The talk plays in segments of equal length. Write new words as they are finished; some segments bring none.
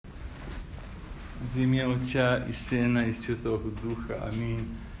В ім'я Отця і Сина, і Святого Духа. Амінь.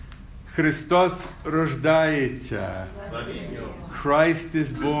 Христос рождається. Christ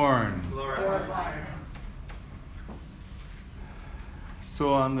is born.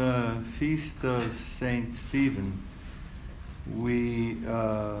 So on the feast of Saint Stephen, we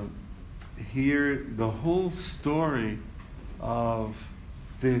hear the whole story of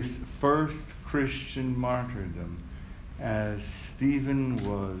this first Christian martyrdom as Stephen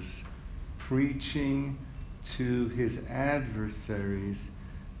was preaching to his adversaries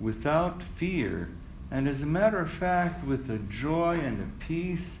without fear, and as a matter of fact, with a joy and a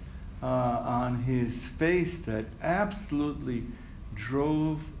peace on his face that absolutely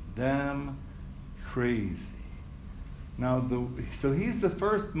drove them crazy. Now, so he's the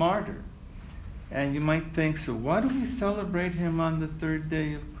first martyr. And you might think, so why do we celebrate him on the third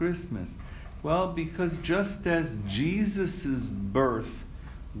day of Christmas? Well, because just as Jesus' birth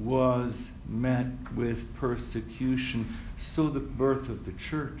was met with persecution, so the birth of the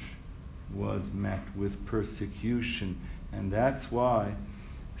church was met with persecution. And that's why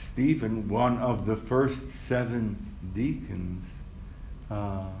Stephen, one of the first 7 deacons,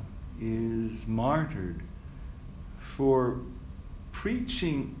 is martyred for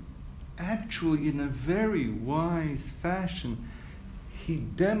preaching actually in a very wise fashion. He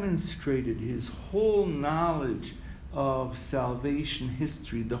demonstrated his whole knowledge of salvation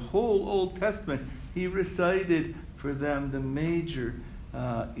history, the whole Old Testament. He recited for them the major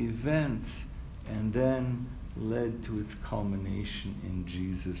events, and then led to its culmination in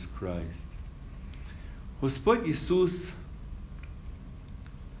Jesus Christ. Господь Ісус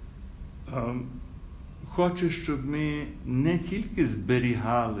хоче, щоб ми не тільки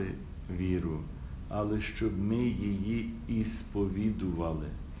зберігали віру, але щоб ми її і сповідували.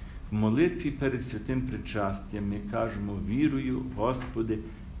 В молитві перед святим причастям ми кажемо: «Вірую, Господи,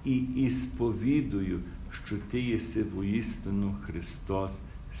 і сповідую, що Ти єси воістину Христос,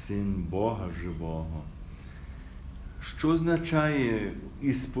 Син Бога живого». Що означає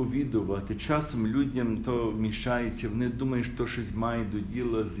 «ісповідувати»? Часом людям то мішається, вони думають, що щось має до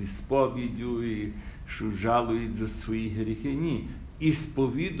діла зі сповіддю і що жалують за свої гріхи. Ні.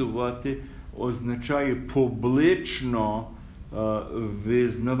 «Ісповідувати» означає публічно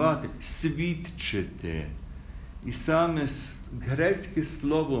визнавати, свідчити. І саме грецьке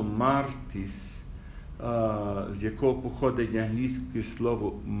слово «мартіс», з якого походить англійське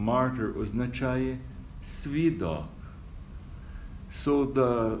слово «martyr», означає свідок. So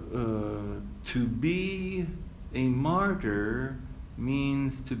to be a martyr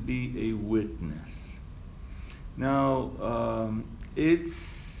means to be a witness. Now,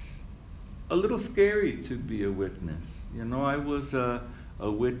 it's a little scary to be a witness. You know, I was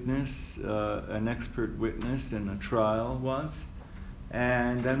a witness, an expert witness in a trial once,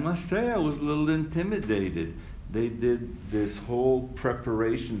 and I must say I was a little intimidated. They did this whole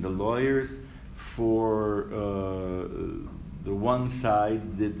preparation. The lawyers for the one side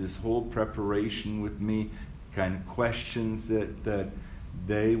did this whole preparation with me, kind of questions that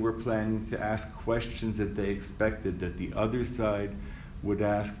they were planning to ask, questions that they expected that the other side would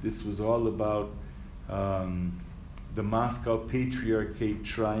ask. This was all about the Moscow Patriarchate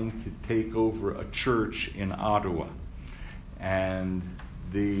trying to take over a church in Ottawa. And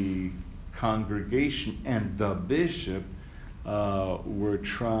the congregation and the bishop were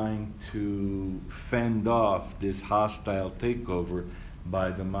trying to fend off this hostile takeover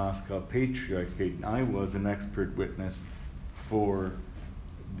by the Moscow Patriarchate. And I was an expert witness for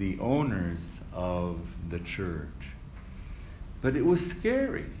the owners of the church. But it was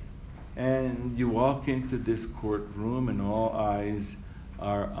scary. And you walk into this courtroom and all eyes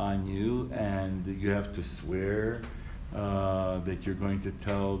are on you, and you have to swear that you're going to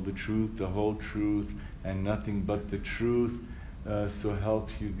tell the truth, the whole truth, and nothing but the truth, so help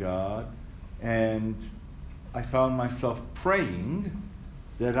you God. And I found myself praying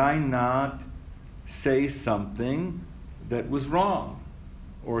that I not say something that was wrong,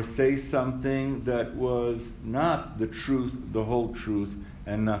 or say something that was not the truth, the whole truth,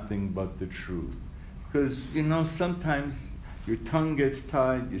 and nothing but the truth. Because, you know, sometimes your tongue gets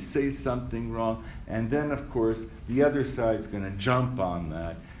tied, you say something wrong, and then, of course, the other side's going to jump on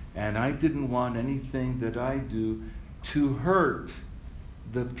that. And I didn't want anything that I do to hurt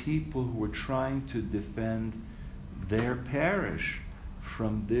the people who were trying to defend their parish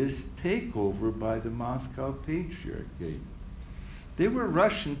from this takeover by the Moscow Patriarchate. They were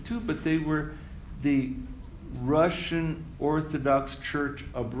Russian too, but they were the Russian Orthodox Church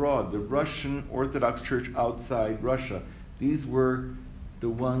abroad, the Russian Orthodox Church outside Russia. These were the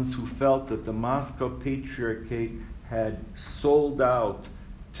ones who felt that the Moscow Patriarchate had sold out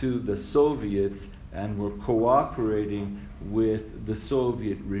to the Soviets and were cooperating with the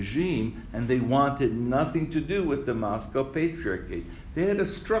Soviet regime, and they wanted nothing to do with the Moscow Patriarchate. They had a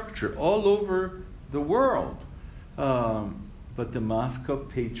structure all over the world. But the Moscow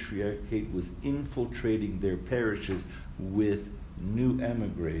Patriarchate was infiltrating their parishes with new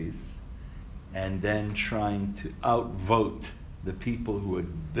emigres and then trying to outvote the people who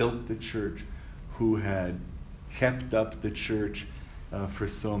had built the church, who had kept up the church for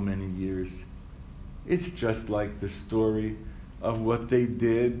so many years. It's just like the story of what they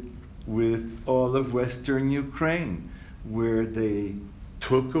did with all of Western Ukraine, where they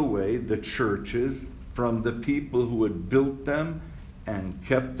took away the churches from the people who had built them and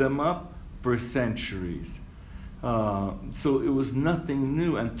kept them up for centuries. So it was nothing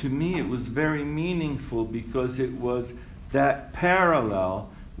new, and to me it was very meaningful because it was that parallel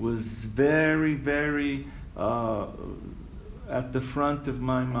was very, very at the front of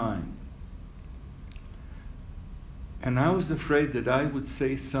my mind. And I was afraid that I would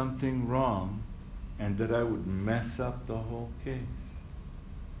say something wrong and that I would mess up the whole case.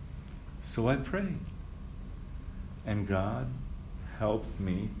 So I prayed. And God helped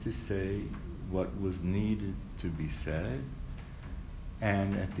me to say what was needed to be said.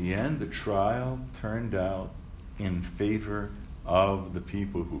 And at the end, the trial turned out in favor of the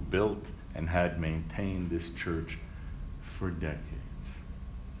people who built and had maintained this church for decades.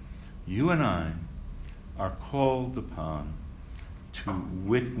 You and I are called upon to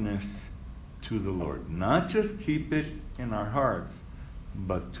witness to the Lord. Not just keep it in our hearts,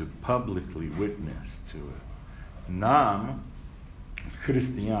 but to publicly witness to it. Нам,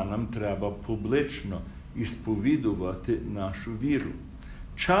 християнам, треба публічно ісповідувати нашу віру.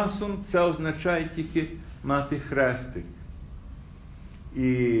 Часом це означає тільки мати хрестик.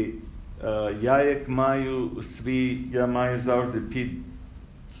 І я маю завжди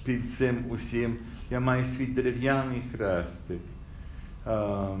під цим усім, я маю свій дерев'яний хрестик.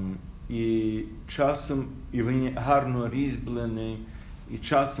 І часом, і він гарно різьблений, і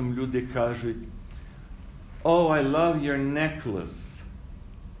часом люди кажуть, "Oh, I love your necklace."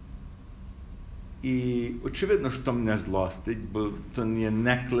 І очевидно, що мене злостить, бо то не є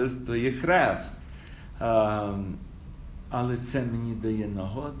necklace, то є хрест. Але це мені дає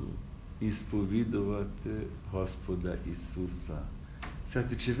нагоду ісповідувати Господа Ісуса.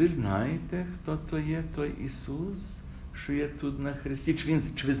 Сказати, чи ви знаєте, хто то є той Ісус, що є тут на хресті?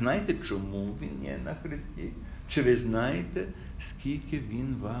 Чи ви знаєте, чому Він є на хресті? Чи ви знаєте, скільки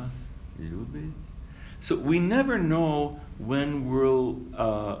Він вас любить? So we never know when we'll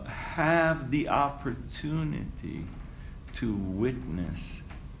have the opportunity to witness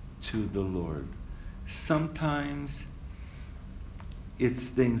to the Lord. Sometimes it's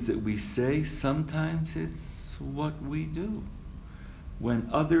things that we say, sometimes it's what we do. When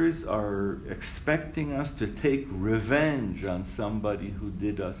others are expecting us to take revenge on somebody who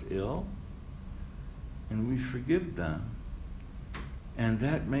did us ill, and we forgive them, and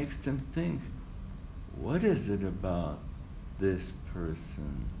that makes them think, what is it about this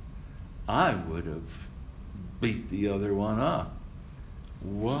person? I would have beat the other one up.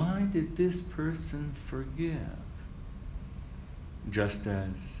 Why did this person forgive? Just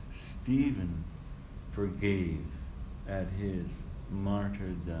as Stephen forgave at his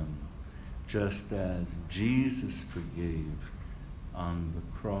martyrdom, just as Jesus forgave on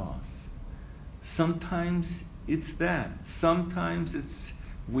the cross. Sometimes it's that. Sometimes it's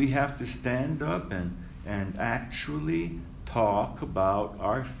we have to stand up and actually talk about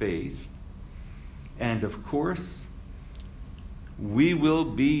our faith. And of course, we will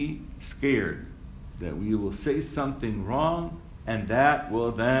be scared that we will say something wrong, and that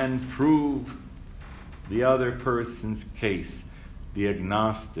will then prove the other person's case, the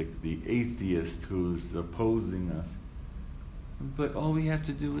agnostic, the atheist who's opposing us. But all we have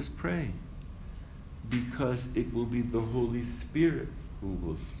to do is pray, because it will be the Holy Spirit who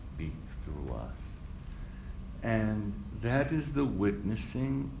will speak through us. And that is the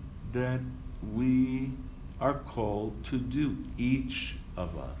witnessing that we are called to do, each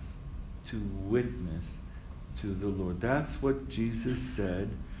of us, to witness to the Lord. That's what Jesus said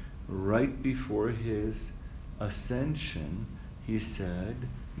right before his ascension. He said,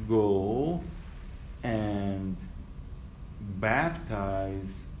 "Go and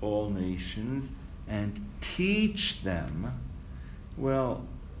baptize all nations and teach them." Well,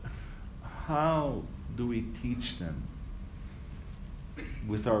 how do we teach them?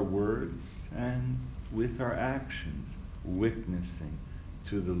 With our words and with our actions, witnessing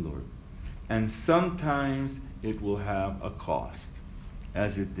to the Lord. And sometimes it will have a cost,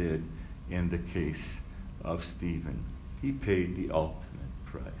 as it did in the case of Stephen. He paid the ultimate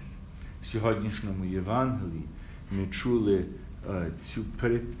Christ. В сьогоднішньому Євангелії ми чули цю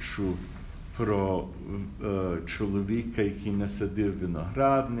притчу про чоловіка, який насадив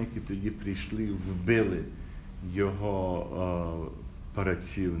виноградник, і тоді прийшли і вбили його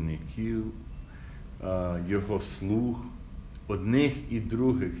працівників, його слуг, одних і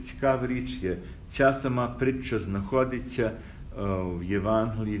других. Цікава річ є, ця сама притча знаходиться в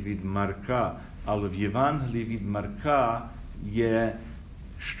Євангелії від Марка, але в Євангелії від Марка є,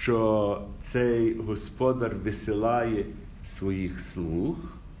 що цей господар висилає своїх слуг,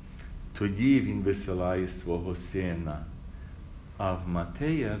 тоді він висилає свого сина. А в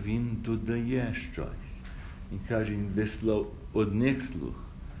Матея він додає щось. Він каже, він вислав одних слуг,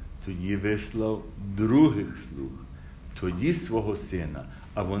 тоді вислав других слуг, тоді свого сина.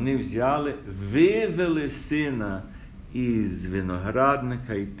 А вони взяли, вивели сина із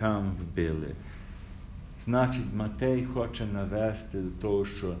виноградника і там вбили. Значить, Матей хоче навести до того,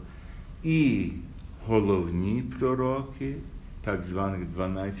 що і головні пророки, так званих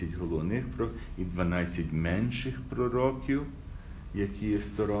 12 головних пророків, і 12 менших пророків, які є в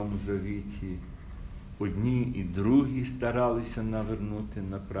Старому Завіті, одні і другі старалися навернути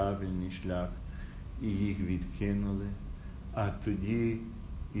на правильний шлях, і їх відкинули. А тоді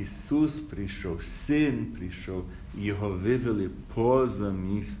Ісус прийшов, Син прийшов, і його вивели поза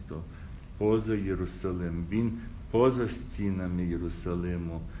місто, поза Єрусалим. Він поза стінами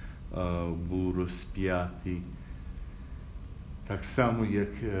Єрусалиму був розп'ятий. Так само, як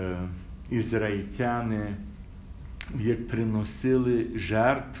ізраїльтяни, як приносили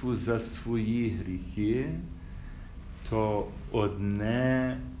жертву за свої гріхи, то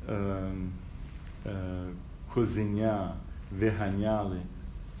одне козеня виганяли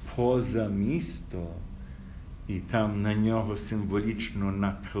поза місто, і там на нього символічно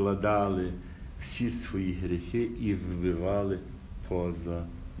накладали всі свої гріхи і вбивали поза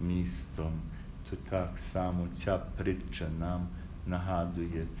містом. То так само ця притча нам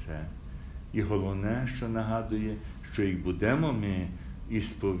нагадує це. І головне, що нагадує, що як будемо ми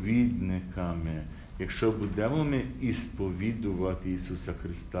ісповідниками, якщо будемо ми ісповідувати Ісуса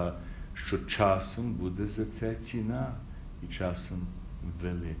Христа, що часом буде за це ціна, і часом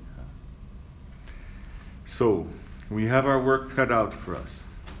велика. So, we have our work cut out for us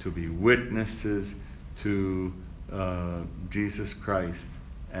to be witnesses to Jesus Christ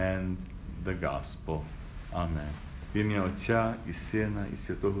and the gospel. Amen. В ім'я Отця і Сина і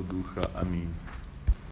Святого Духа. Амінь.